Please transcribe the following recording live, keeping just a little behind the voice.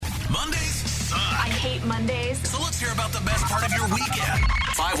hate Mondays. So let's hear about the best part of your weekend.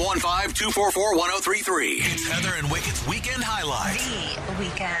 515-244-1033. It's Heather and Wicked's Weekend Highlight. The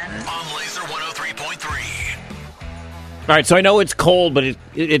weekend. On Laser 103.3. All right, so I know it's cold, but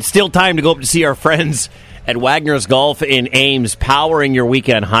it's still time to go up to see our friends at Wagner's Golf in Ames, powering your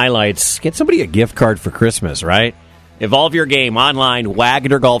weekend highlights. Get somebody a gift card for Christmas, right? Evolve your game online,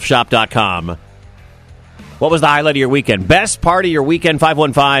 WagnerGolfShop.com. What was the highlight of your weekend? Best part of your weekend,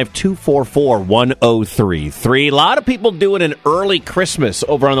 515-244-1033. A lot of people doing an early Christmas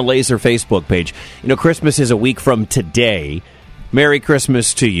over on the Laser Facebook page. You know, Christmas is a week from today. Merry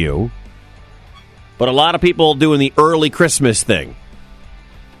Christmas to you. But a lot of people doing the early Christmas thing,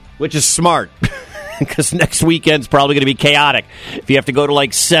 which is smart, because next weekend's probably going to be chaotic if you have to go to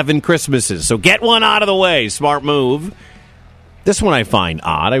like 7 Christmases. So get one out of the way. Smart move. This one I find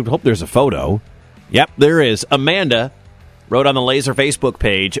odd. I hope there's a photo. Yep, there is. Amanda wrote on the Laser Facebook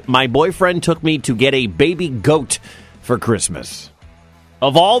page, my boyfriend took me to get a baby goat for Christmas.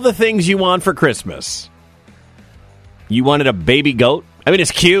 Of all the things you want for Christmas, you wanted a baby goat? I mean,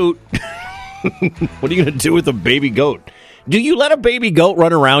 it's cute. What are you going to do with a baby goat? Do you let a baby goat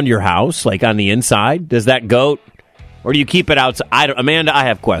run around your house, like on the inside? Does that goat? Or do you keep it outside? Amanda, I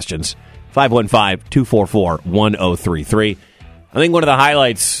have questions. 515-244-1033. I think one of the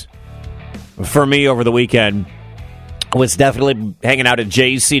highlights for me over the weekend was definitely hanging out at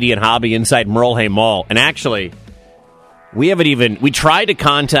Jay's CD and Hobby inside Merlehay Mall. And actually, we tried to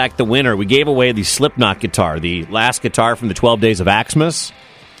contact the winner. We gave away the Slipknot guitar, the last guitar from the 12 Days of Xmas.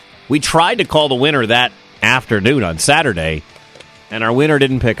 We tried to call the winner that afternoon on Saturday, and our winner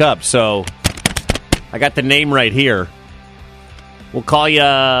didn't pick up. So I got the name right here. We'll call you in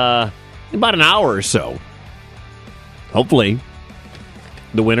about an hour or so. Hopefully,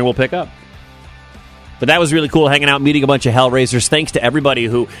 the winner will pick up. But that was really cool, hanging out, meeting a bunch of Hellraisers. Thanks to everybody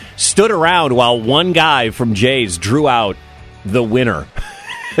who stood around while one guy from Jay's drew out the winner.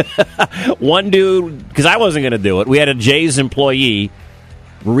 One dude, because I wasn't going to do it, we had a Jay's employee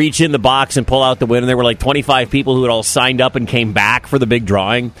reach in the box and pull out the winner. There were like 25 people who had all signed up and came back for the big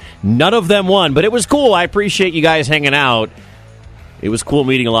drawing. None of them won, but it was cool. I appreciate you guys hanging out. It was cool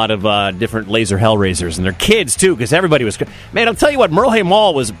meeting a lot of different Laser Hellraisers and their kids, too, because everybody was... Man, I'll tell you what, Merlehay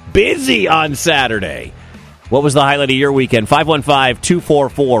Mall was busy on Saturday. What was the highlight of your weekend?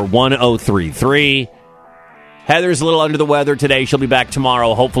 515-244-1033. Heather's a little under the weather today. She'll be back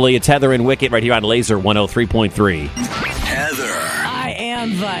tomorrow. Hopefully, it's Heather and Wicket right here on Laser 103.3. Heather. I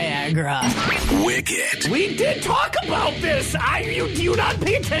am Viagra. Wicket. We did talk about this. Do you not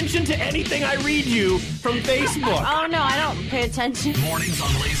pay attention to anything I read you from Facebook? Oh, no, I don't pay attention. Mornings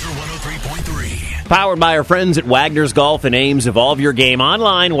on Laser 103.3. Powered by our friends at Wagner's Golf in Ames. Evolve your game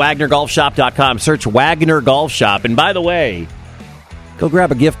online, WagnerGolfShop.com. Search Wagner Golf Shop. And by the way, go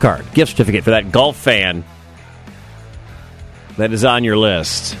grab a gift card, gift certificate for that golf fan that is on your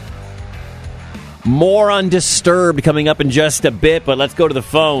list. More on Disturbed coming up in just a bit, but let's go to the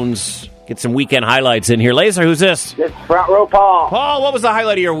phones. Get some weekend highlights in here. Laser, who's this? This is Front Row Paul. Paul, what was the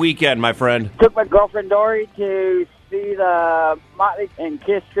highlight of your weekend, my friend? Took my girlfriend Dory to see the Motley and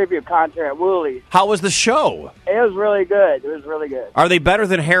Kiss tribute concert at Woolies. How was the show? It was really good. Are they better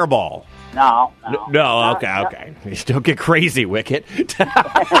than Hairball? No. Okay. Don't get crazy, Wicket.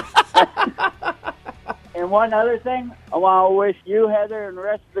 And one other thing, I want to wish you, Heather, and the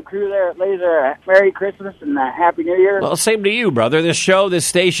rest of the crew there at Laser a Merry Christmas and a Happy New Year. Well, same to you, brother. This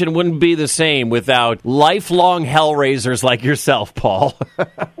station wouldn't be the same without lifelong Hellraisers like yourself, Paul.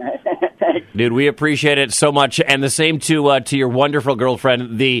 Dude, we appreciate it so much. And the same to your wonderful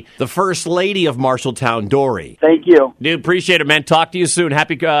girlfriend, the First Lady of Marshalltown, Dory. Thank you. Dude, appreciate it, man. Talk to you soon.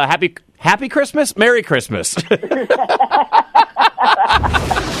 Happy Christmas? Merry Christmas.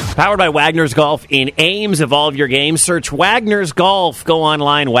 Powered by Wagner's Golf in Ames. Evolve your game. Search Wagner's Golf. Go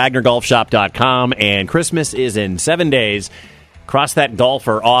online, WagnerGolfShop.com. And Christmas is in 7 days. Cross that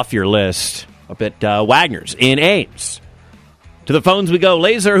golfer off your list up at Wagner's in Ames. To the phones we go.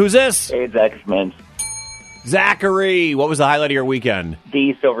 Laser, who's this? Hey, Zach Smith. Zachary, what was the highlight of your weekend?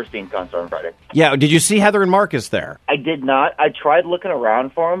 The Silverstein concert on Friday. Yeah, did you see Heather and Marcus there? I did not. I tried looking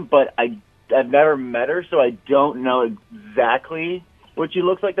around for him, but I've never met her, so I don't know exactly what she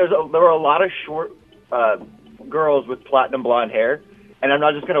looks like. There were a lot of short girls with platinum blonde hair, and I'm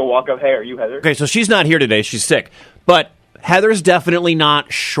not just going to walk up, hey, are you Heather? Okay, so she's not here today. She's sick. But Heather's definitely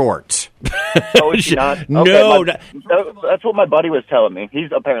not short. Oh, is she not? Okay, No. That's what my buddy was telling me. He's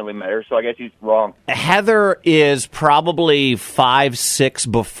apparently met her, so I guess he's wrong. Heather is probably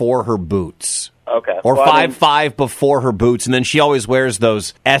 5'6" before her boots. Okay. Or Well, I mean, 5'5" before her boots, and then she always wears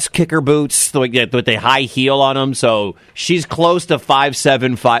those S-kicker boots with the high heel on them, so she's close to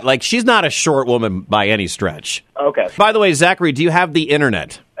 5'7", 5. Like, she's not a short woman by any stretch. Okay. By the way, Zachary, do you have the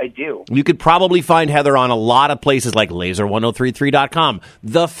internet? I do. You could probably find Heather on a lot of places like laser1033.com,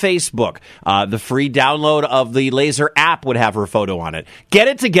 the Facebook, the free download of the Laser app would have her photo on it. Get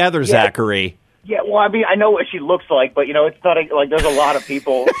it together, Zachary. Yeah, well, I mean, I know what she looks like, but, it's not like there's a lot of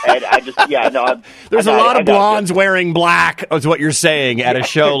people, and I just, There's a lot of blondes wearing black, is what you're saying, at a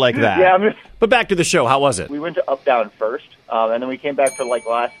show like that. Yeah, But back to the show, how was it? we went to Up Down first, and then we came back for,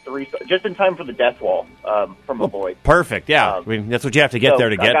 last 3, just in time for the Death Wall from Avoid. Perfect, yeah. I mean, that's what you have to get so there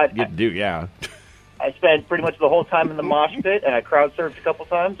to I get to do, yeah. I spent pretty much the whole time in the mosh pit, and I crowd surfed a couple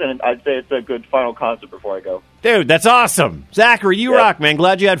times, and I'd say it's a good final concert before I go. Dude, that's awesome. Zachary, you rock, man.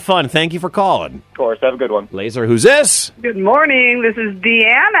 Glad you had fun. Thank you for calling. Of course, have a good one. Laser, who's this? Good morning. This is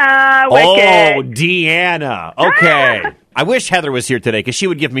Deanna. Oh, Deanna. Okay. I wish Heather was here today because she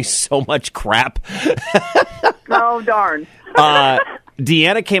would give me so much crap. Oh, darn.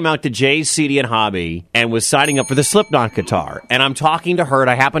 Deanna came out to Jay's CD and Hobby and was signing up for the Slipknot guitar. And I'm talking to her, and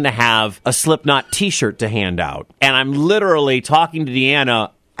I happen to have a Slipknot T-shirt to hand out. And I'm literally talking to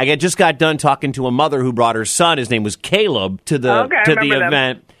Deanna. I just got done talking to a mother who brought her son. His name was Caleb to the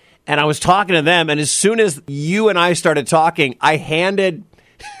event. And I was talking to them, and as soon as you and I started talking, I handed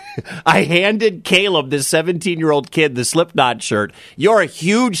Caleb, this 17-year-old kid, the Slipknot shirt. You're a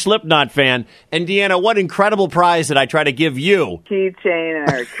huge Slipknot fan. And, Deanna, what incredible prize did I try to give you?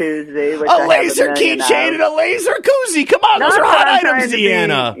 Keychain or koozie. Which A laser keychain and a laser koozie. Come on, those are hot items,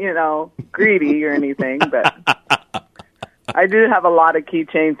 Deanna. Be, greedy or anything, but I do have a lot of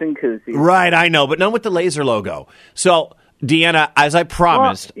keychains and koozies. Right, I know, but none with the laser logo. So, Deanna, as I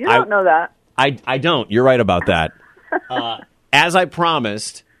promised... Well, you don't know that. I don't. You're right about that. As I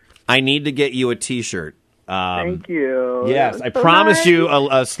promised... I need to get you a T-shirt. Thank you. Yes, I so promised nice. you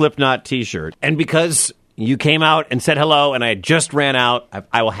a Slipknot T-shirt. And because you came out and said hello and I just ran out,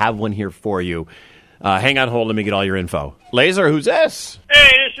 I will have one here for you. Hang on hold. Let me get all your info. Laser, who's this?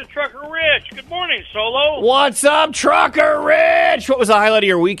 Hey, this is Trucker Rich. Good morning, Solo. What's up, Trucker Rich? What was the highlight of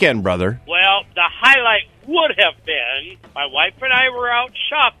your weekend, brother? Well, the highlight would have been my wife and I were out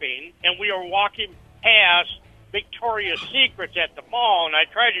shopping, and we were walking past Victoria's Secrets at the mall, and I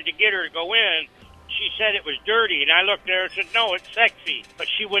tried to get her to go in. She said it was dirty, and I looked there and said, no, it's sexy, but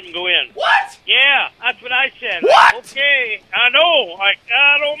she wouldn't go in. What? Yeah, that's what I said. What? Okay, I know. Like,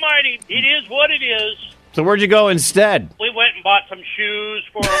 God almighty, it is what it is. So where'd you go instead? We went and bought some shoes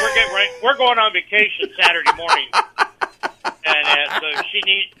for her. We're going on vacation Saturday morning. And so she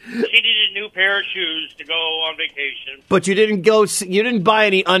needed a new pair of shoes to go on vacation. But you didn't buy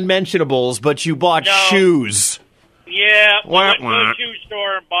any unmentionables, but you bought shoes. Yeah, we Wah, went to wah. a shoe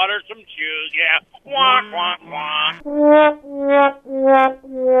store and bought her some shoes. Yeah, wah, wah, wah.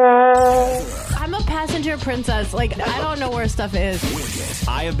 I'm a passenger princess. Like, I don't know where stuff is.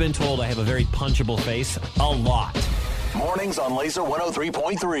 I have been told I have a very punchable face. A lot. Mornings on Laser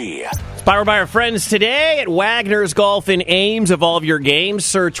 103.3. It's powered by our friends today at Wagner's Golf in Ames. Of all of your games,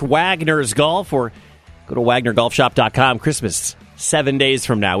 search Wagner's Golf or go to WagnerGolfShop.com. Christmas 7 days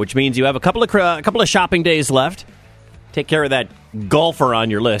from now, which means you have a couple of shopping days left. Take care of that golfer on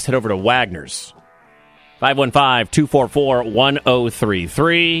your list. Head over to Wagner's.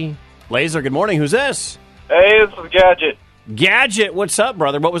 515-244-1033. Laser, good morning. Who's this? Hey, this is Gadget. Gadget, what's up,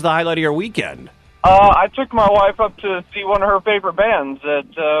 brother? What was the highlight of your weekend? I took my wife up to see one of her favorite bands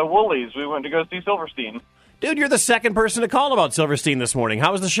at Woolies. We went to go see Silverstein. Dude, you're the second person to call about Silverstein this morning.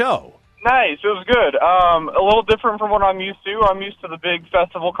 How was the show? Nice. It was good. A little different from what I'm used to. I'm used to the big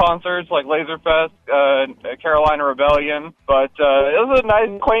festival concerts like Laserfest, Carolina Rebellion. But it was a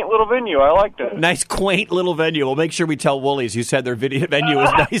nice, quaint little venue. I liked it. Nice, quaint little venue. We'll make sure we tell Woolies you said their venue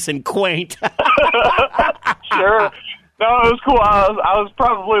was nice and quaint. Sure. No, it was cool. I was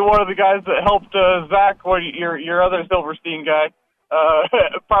probably one of the guys that helped Zach, your other Silverstein guy.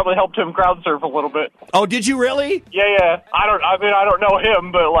 Probably helped him crowd surf a little bit. Oh, did you really? Yeah. I don't know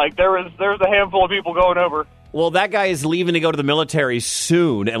him, but like there's a handful of people going over. Well, that guy is leaving to go to the military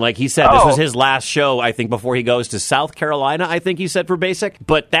soon, and like he said, this was his last show, I think, before he goes to South Carolina, I think he said, for basic.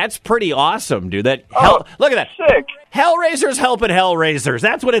 But that's pretty awesome, dude. Look at that. Sick. Hellraisers helping Hellraisers.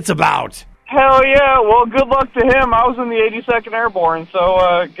 That's what it's about. Hell yeah. Well, good luck to him. I was in the 82nd Airborne, so,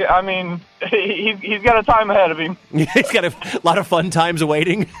 I mean, he's got a time ahead of him. He's got a lot of fun times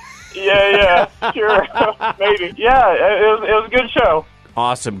awaiting. Yeah, sure. Maybe. Yeah, it was a good show.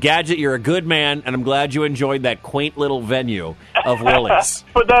 Awesome. Gadget, you're a good man, and I'm glad you enjoyed that quaint little venue of Woolies.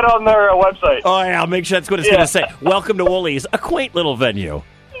 Put that on their website. Oh, yeah, I'll make sure that's what it's going to say. Welcome to Woolies, a quaint little venue.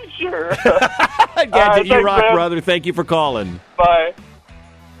 sure. Gadget, you thanks, rock, man. brother. Thank you for calling. Bye.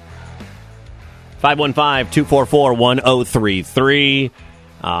 515-244-1033.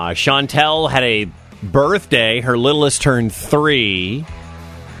 Chantel had a birthday. Her littlest turned 3.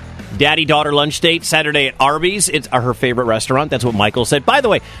 Daddy-daughter lunch date Saturday at Arby's. It's her favorite restaurant. That's what Michael said. By the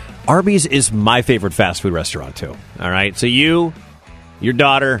way, Arby's is my favorite fast food restaurant, too. All right? So you, your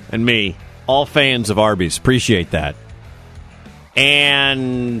daughter, and me, all fans of Arby's. Appreciate that.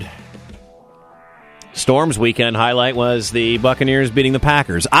 And Storm's weekend highlight was the Buccaneers beating the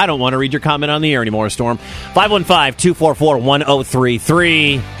Packers. I don't want to read your comment on the air anymore, Storm.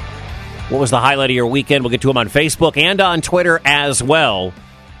 515-244-1033. What was the highlight of your weekend? We'll get to them on Facebook and on Twitter as well.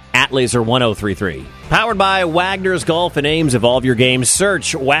 At Laser1033. Powered by Wagner's Golf and Ames. Evolve your game.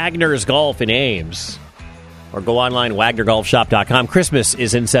 Search Wagner's Golf and Ames. Or go online, WagnerGolfShop.com. Christmas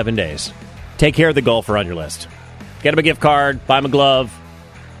is in 7 days. Take care of the golfer on your list. Get him a gift card. Buy him a glove.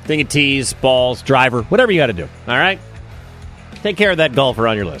 Thing of tees, balls, driver. Whatever you got to do. All right? Take care of that golfer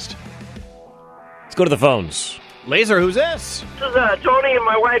on your list. Let's go to the phones. Laser, who's this? This is Tony and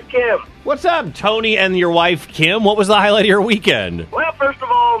my wife, Kim. What's up, Tony and your wife, Kim? What was the highlight of your weekend? Well, first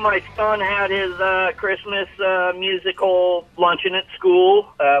of all, my son had his Christmas musical luncheon at school,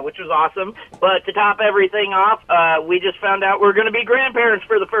 which was awesome. But to top everything off, we just found out we're going to be grandparents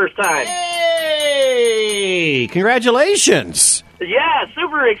for the first time. Hey! Congratulations! Yeah,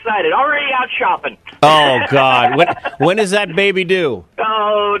 super excited. Already out shopping. Oh, God. When is that baby due?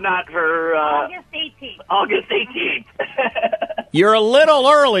 Oh, not for... August 18th. August 18th. You're a little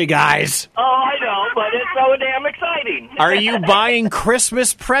early, guys. Oh, I know, but it's so damn exciting. Are you buying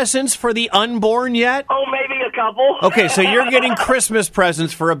Christmas presents for the unborn yet? Oh, maybe a couple. Okay, so you're getting Christmas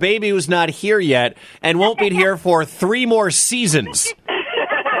presents for a baby who's not here yet and won't be here for 3 more seasons.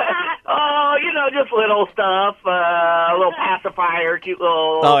 Oh, just little stuff, a little pacifier, cute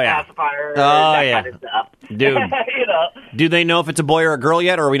little pacifier, that kind of stuff. Dude, do they know if it's a boy or a girl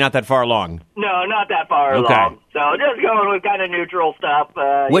yet, or are we not that far along? No, not that far along. So just going with kind of neutral stuff.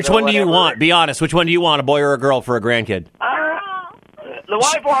 Which one do you want? Be honest. Which one do you want, a boy or a girl for a grandkid? The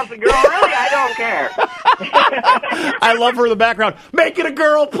wife wants a girl. Really, I don't care. I love her in the background. Make it a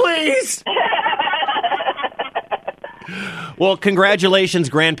girl, please. Well, congratulations,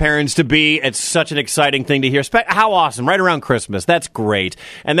 grandparents-to-be. It's such an exciting thing to hear. How awesome. Right around Christmas. That's great.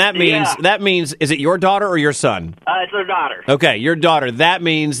 And that means, is it your daughter or your son? It's her daughter. Okay, your daughter. That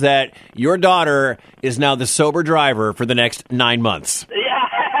means that your daughter is now the sober driver for the next 9 months.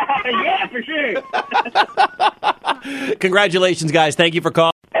 Yeah, for sure. Congratulations, guys. Thank you for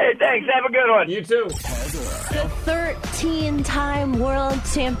calling. Hey, thanks. Have a good one. You too. The 13-time world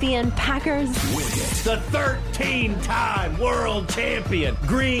champion Packers. The 13-time world champion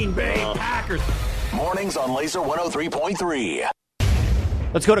Green Bay Packers. Mornings on Laser 103.3.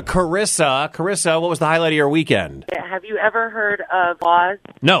 Let's go to Carissa. Carissa, what was the highlight of your weekend? Have you ever heard of claws?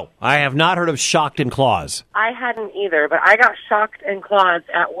 No, I have not heard of Shocked and Claws. I hadn't either, but I got shocked and claws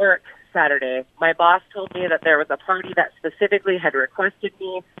at work Saturday. My boss told me that there was a party that specifically had requested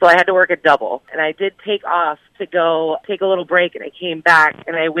me, so I had to work a double. And I did take off to go take a little break, and I came back,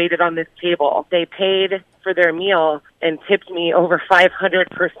 and I waited on this table. They paid for their meal and tipped me over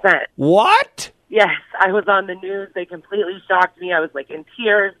 500%. What? Yes, I was on the news. They completely shocked me. I was like in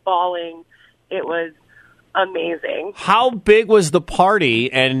tears, bawling. It was amazing. How big was the party,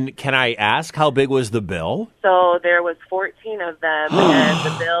 and can I ask, how big was the bill? So there was 14 of them, and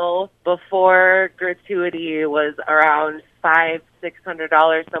the bill before gratuity was around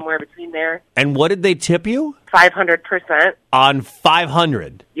 $500-$600, somewhere between there. And what did they tip you? 500%. On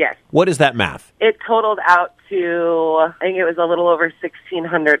 500? Yes. What is that math? It totaled out to, I think it was a little over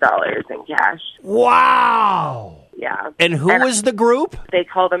 $1,600 in cash. Wow! Yeah. And who was the group? They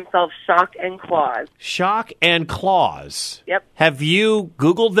call themselves Shock and Claws. Shock and Claws. Yep. Have you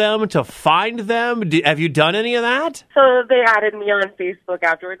Googled them to find them? Have you done any of that? So they added me on Facebook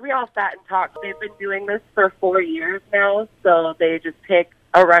afterwards. We all sat and talked. They've been doing this for 4 years now. So they just pick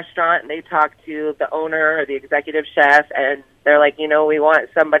a restaurant and they talk to the owner or the executive chef, and they're like, we want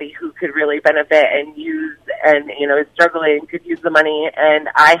somebody who could really benefit and use and, is struggling, could use the money. And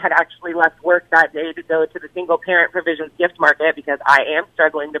I had actually left work that day to go to the single parent provisions gift market because I am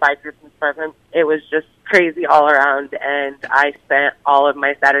struggling to buy Christmas presents. It was just crazy all around, and I spent all of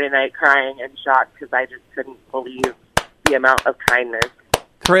my Saturday night crying and shocked because I just couldn't believe the amount of kindness.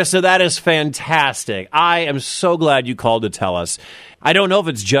 Carissa, that is fantastic. I am so glad you called to tell us. I don't know if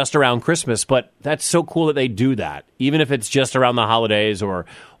it's just around Christmas, but that's so cool that they do that, even if it's just around the holidays or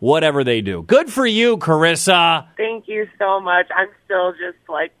whatever they do. Good for you, Carissa. Thank you so much. I'm still just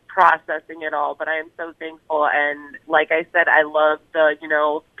processing it all, but I am so thankful. And like I said, I love the,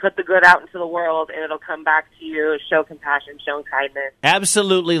 put the good out into the world and it'll come back to you. Show compassion, show kindness.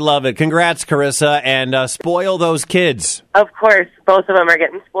 Absolutely love it. Congrats, Carissa, and spoil those kids. Of course, both of them are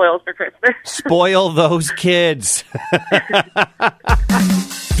getting spoiled for Christmas. Spoil those kids.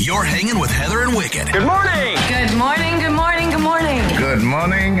 You're hanging with Heather and Wicket. Good morning. Good morning, good morning, good morning. Good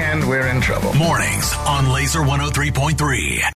morning, and we're in trouble. Mornings on Laser 103.3.